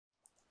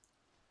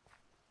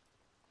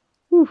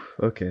Whew,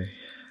 okay.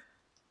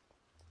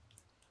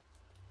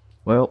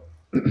 Well,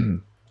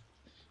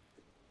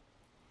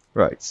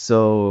 right.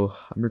 So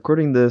I'm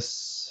recording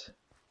this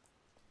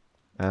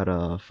at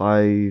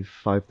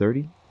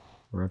 5:30,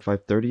 around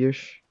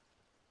 5:30-ish.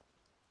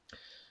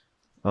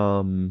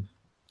 Um,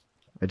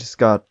 I just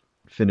got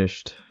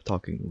finished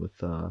talking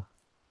with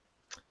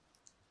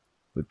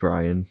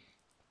Brian,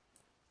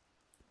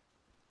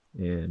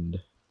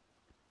 and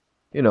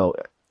you know,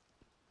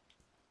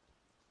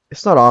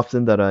 it's not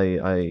often that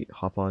I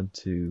hop on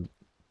to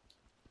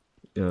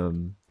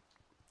um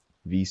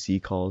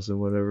VC calls and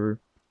whatever,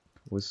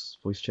 voice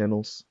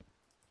channels.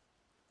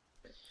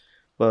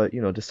 But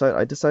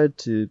I decided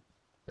to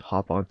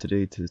hop on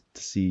today to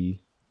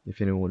see if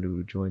anyone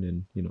would join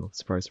in.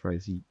 Surprise,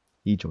 surprise,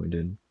 he joined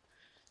in,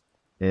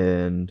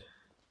 and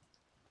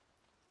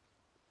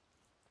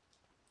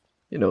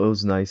it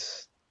was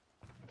nice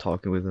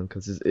talking with him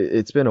because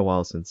it's been a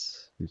while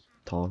since we've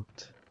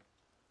talked,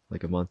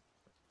 like a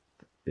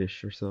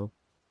month-ish or so.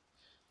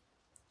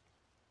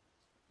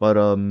 But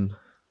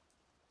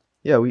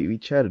yeah, we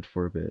chatted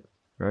for a bit,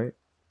 right?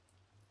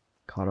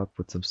 Caught up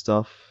with some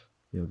stuff,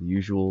 the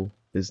usual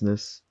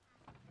business.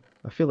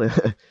 I feel like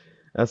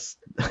that's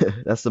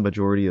that's the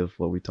majority of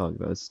what we talk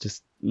about. It's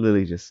just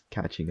literally just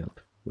catching up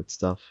with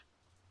stuff.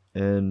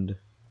 And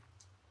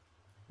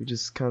we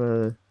just kind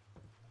of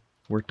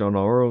worked on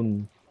our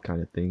own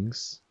kind of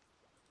things.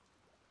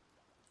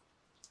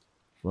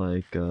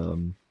 Like,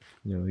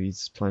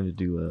 he's planning to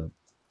do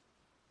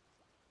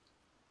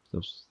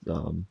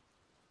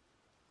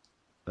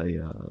I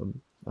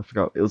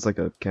forgot, it was like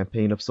a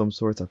campaign of some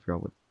sorts. I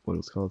forgot what it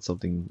was called,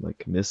 something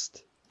like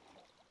Mist.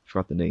 I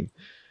forgot the name.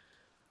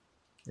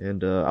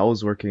 And I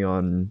was working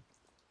on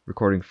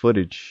recording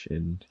footage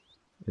in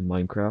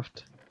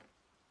Minecraft.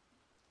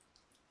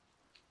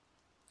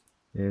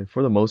 And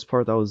for the most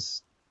part, that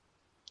was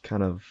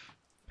kind of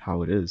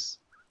how it is.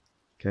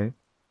 Okay?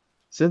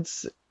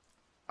 Since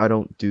I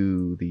don't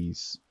do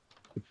these,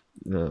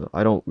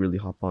 I don't really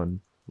hop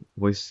on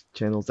voice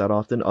channels that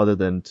often, other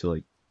than to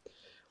like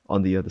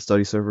on the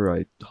study server.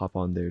 I hop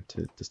on there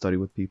to study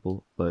with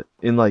people, but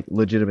in like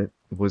legitimate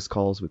voice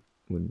calls with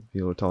when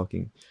people are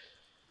talking,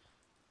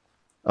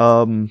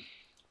 um,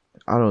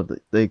 I don't know,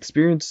 the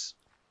experience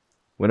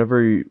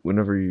whenever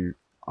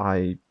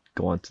I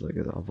go on to like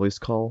a voice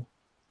call,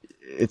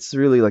 it's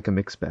really like a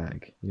mixed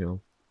bag.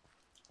 You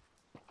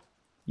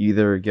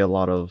either get a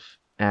lot of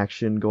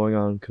action going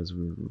on because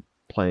we're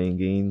playing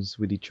games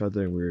with each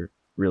other and we're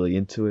really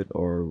into it,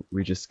 or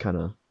we're just kind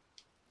of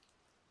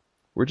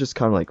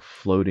like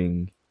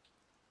floating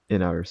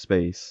in outer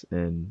space,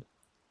 and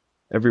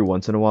every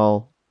once in a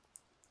while,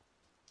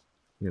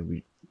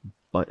 we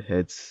butt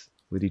heads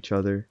with each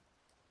other.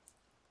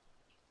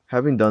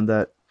 Having done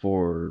that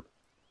for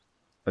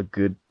a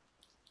good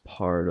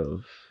part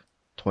of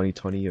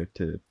 2020 or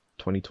to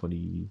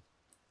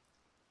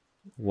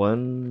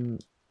 2021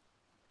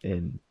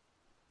 and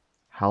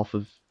half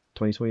of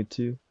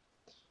 2022,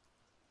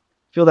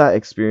 feel that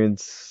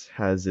experience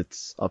has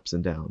its ups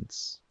and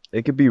downs.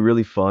 It could be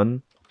really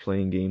fun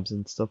playing games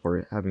and stuff,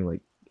 or having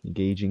like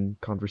engaging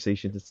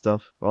conversations and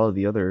stuff.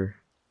 The other,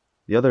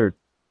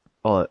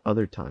 all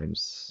other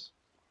times,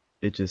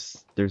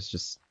 there's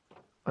just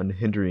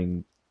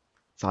unhindering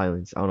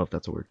silence. I don't know if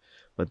that's a word,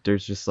 but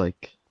there's just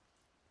like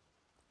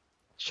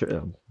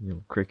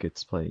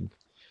crickets playing.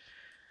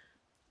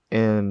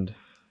 And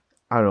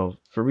I don't know.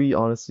 For me,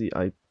 honestly,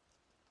 I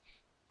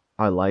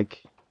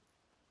like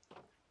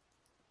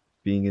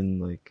being in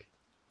like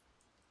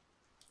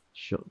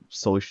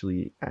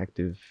socially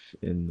active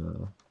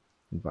in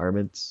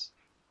environments,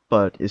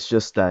 but it's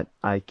just that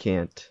I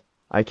can't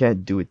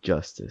do it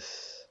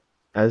justice.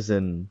 As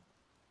in,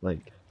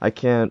 like, I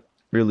can't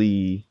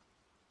really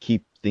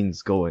keep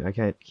things going. I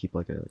can't keep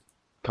like a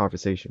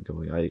conversation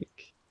going.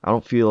 I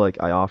don't feel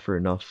like I offer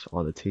enough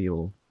on the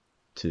table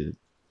to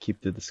keep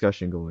the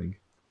discussion going,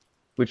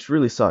 which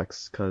really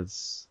sucks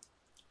because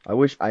I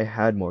wish I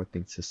had more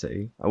things to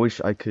say. I wish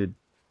I could,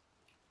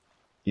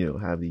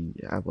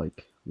 have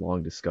like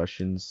long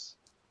discussions,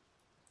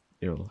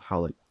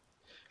 how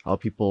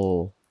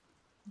people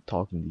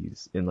talk in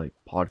these in like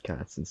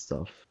podcasts and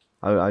stuff.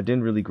 I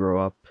didn't really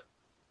grow up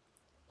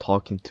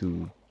talking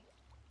to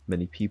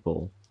many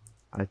people.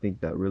 I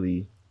think that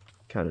really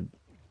kind of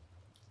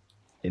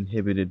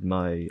inhibited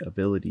my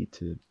ability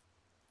to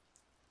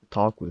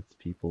talk with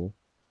people.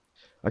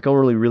 I can't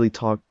really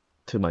talk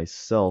to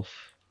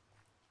myself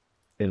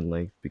in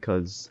length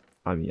because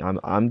I'm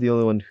the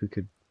only one who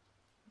could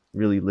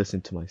really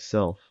listen to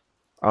myself.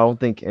 I don't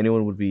think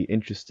anyone would be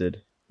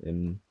interested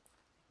in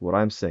what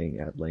I'm saying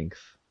at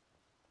length.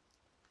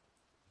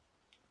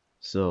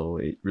 So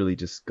it really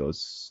just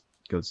goes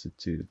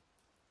to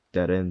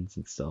dead ends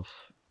and stuff.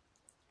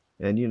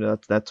 And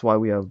that's why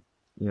we have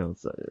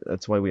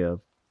that's why we have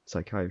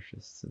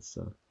psychiatrists and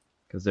stuff,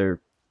 because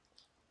they're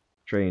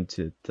trained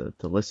to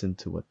listen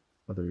to what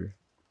other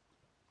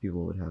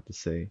people would have to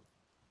say.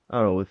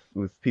 I don't know,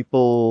 with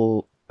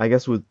people, I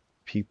guess with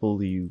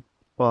people you,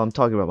 well, I'm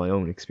talking about my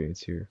own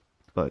experience here,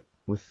 but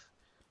with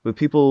with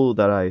people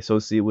that I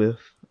associate with,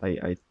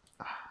 I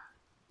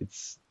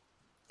it's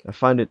I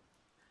find it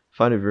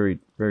very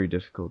very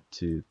difficult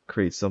to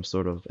create some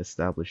sort of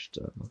established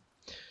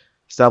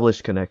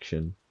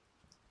connection.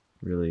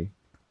 Really,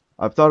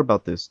 I've thought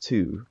about this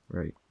too,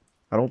 right?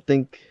 I don't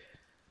think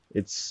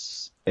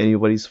it's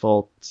anybody's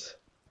fault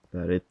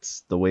that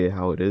it's the way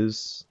how it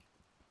is.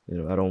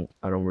 I don't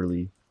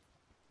really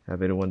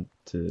have anyone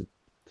to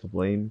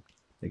blame.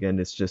 Again,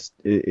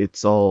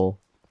 it's all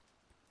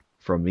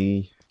from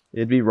me.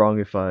 It'd be wrong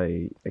if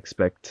I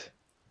expect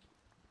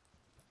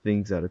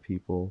things out of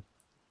people.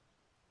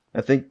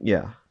 I think,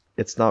 yeah,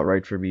 it's not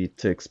right for me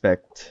to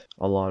expect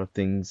a lot of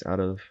things out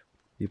of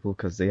people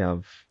because they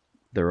have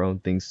their own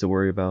things to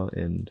worry about,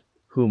 and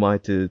who am I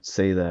to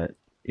say that,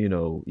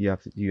 you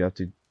have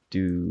to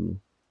do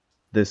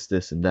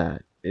this, and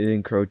that. It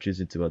encroaches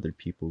into other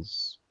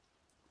people's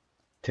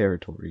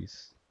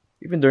territories.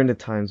 Even during the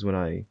times when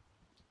I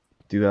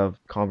do have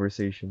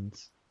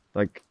conversations,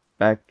 like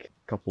back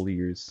a couple of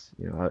years,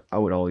 I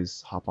would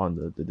always hop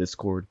on the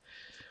Discord,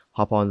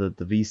 hop on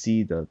the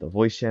VC, the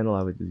voice channel.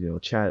 I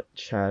would, chat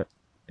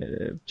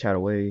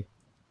away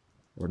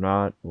or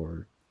not,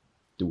 or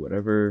do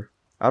whatever.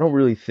 I don't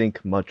really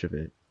think much of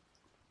it,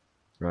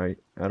 right?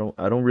 I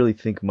don't really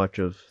think much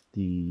of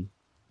the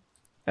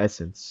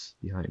essence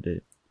behind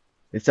it.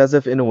 It's as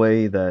if in a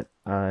way that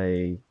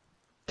I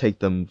take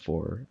them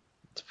for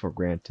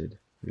granted,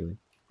 really.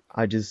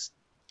 I just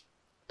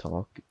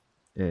talk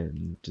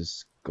and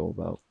just go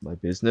about my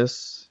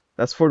business.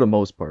 That's for the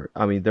most part.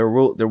 I mean, there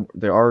were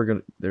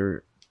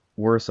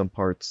some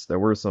parts, there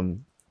were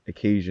some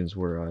occasions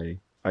where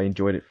I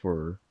enjoyed it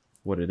for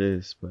what it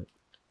is, but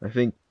I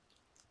think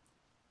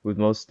with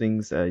most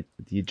things, the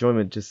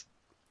enjoyment just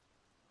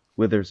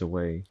withers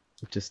away.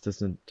 It just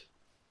doesn't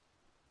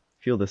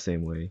feel the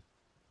same way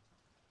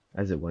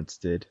as it once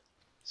did.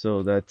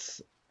 So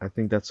I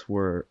think that's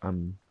where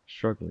I'm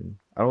struggling.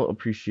 I don't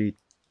appreciate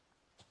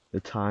the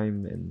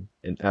time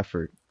and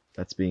effort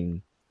that's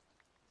being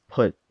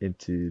put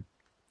into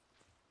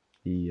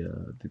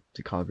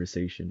the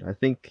conversation. I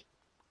think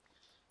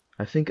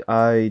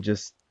I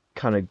just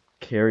kind of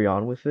carry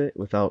on with it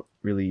without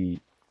really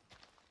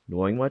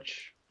knowing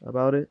much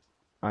about it.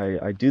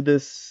 I do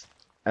this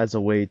as a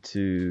way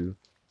to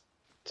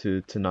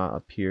not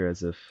appear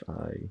as if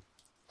I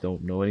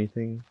don't know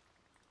anything,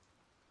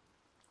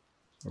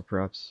 or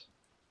perhaps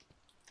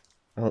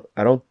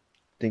I don't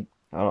think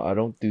I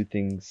don't do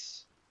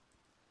things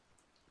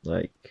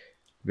like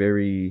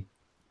very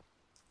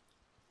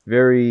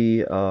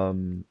very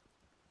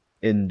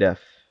in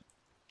depth.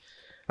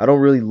 I don't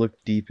really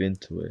look deep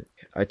into it.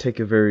 I take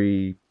a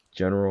very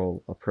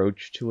general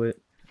approach to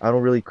it. I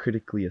don't really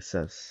critically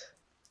assess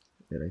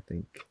it, I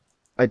think.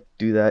 I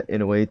do that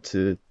in a way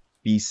to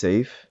be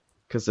safe,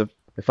 because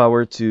if I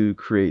were to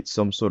create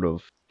some sort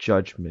of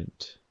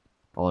judgment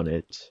on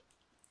it,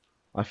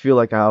 I feel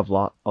like I have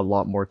a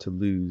lot more to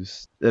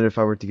lose than if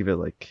I were to give it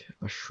like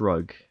a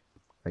shrug,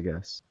 I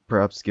guess.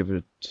 Perhaps give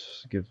an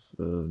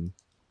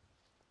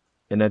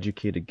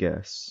educated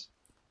guess.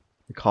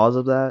 The cause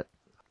of that,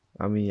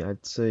 I mean,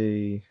 I'd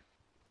say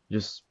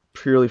just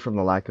purely from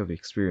the lack of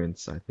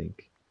experience, I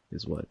think,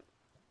 is what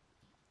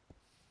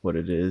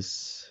it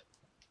is.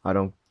 I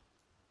don't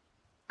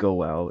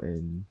go out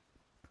and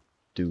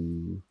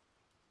do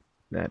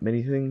that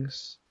many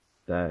things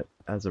that,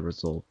 as a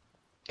result,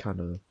 kind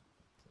of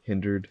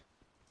hindered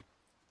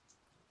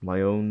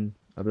my own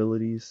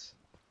abilities.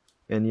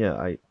 And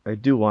yeah, I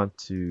do want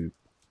to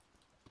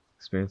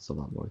experience a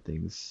lot more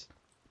things.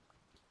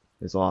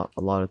 There's a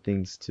lot of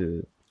things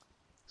to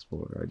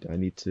explore. I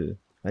need to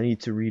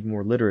read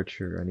more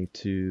literature. I need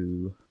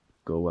to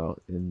go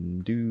out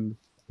and do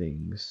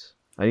things.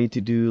 I need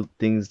to do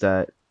things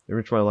that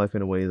enrich my life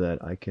in a way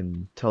that I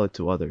can tell it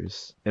to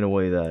others in a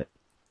way that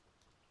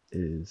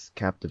is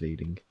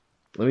captivating.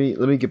 Let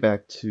me get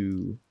back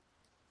to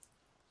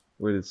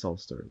where this all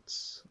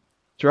starts.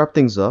 To wrap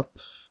things up,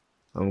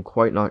 I'm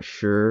quite not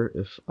sure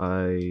if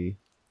I'm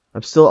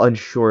still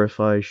unsure if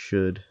I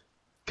should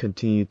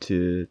continue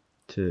to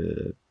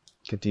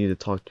continue to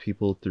talk to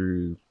people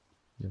through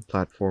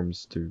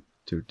platforms, through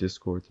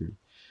Discord. Through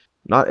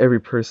Not every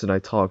person I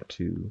talk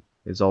to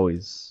is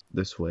always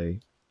this way.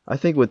 I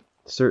think with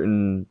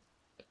certain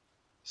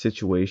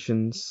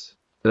situations,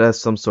 it has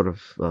some sort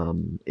of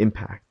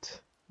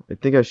impact. I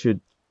think I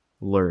should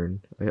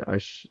learn. I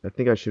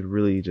think I should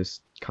really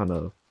just kind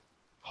of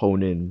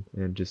hone in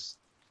and just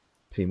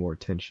pay more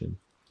attention.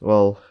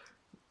 Well,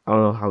 I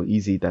don't know how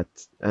easy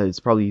that's. It's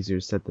probably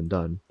easier said than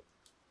done,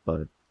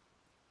 but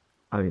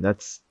I mean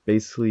that's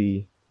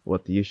basically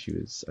what the issue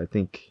is. I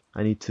think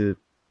I need to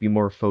be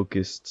more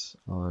focused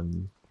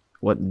on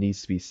what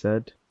needs to be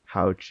said,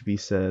 how it should be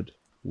said,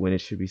 when it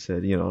should be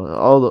said.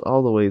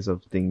 All the ways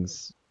of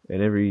things,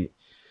 and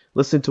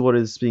listen to what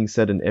is being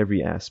said in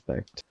every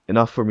aspect.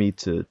 Enough for me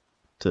to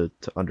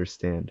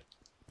understand.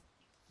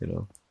 You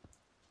know,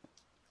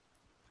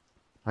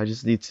 I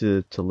just need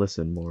to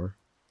listen more.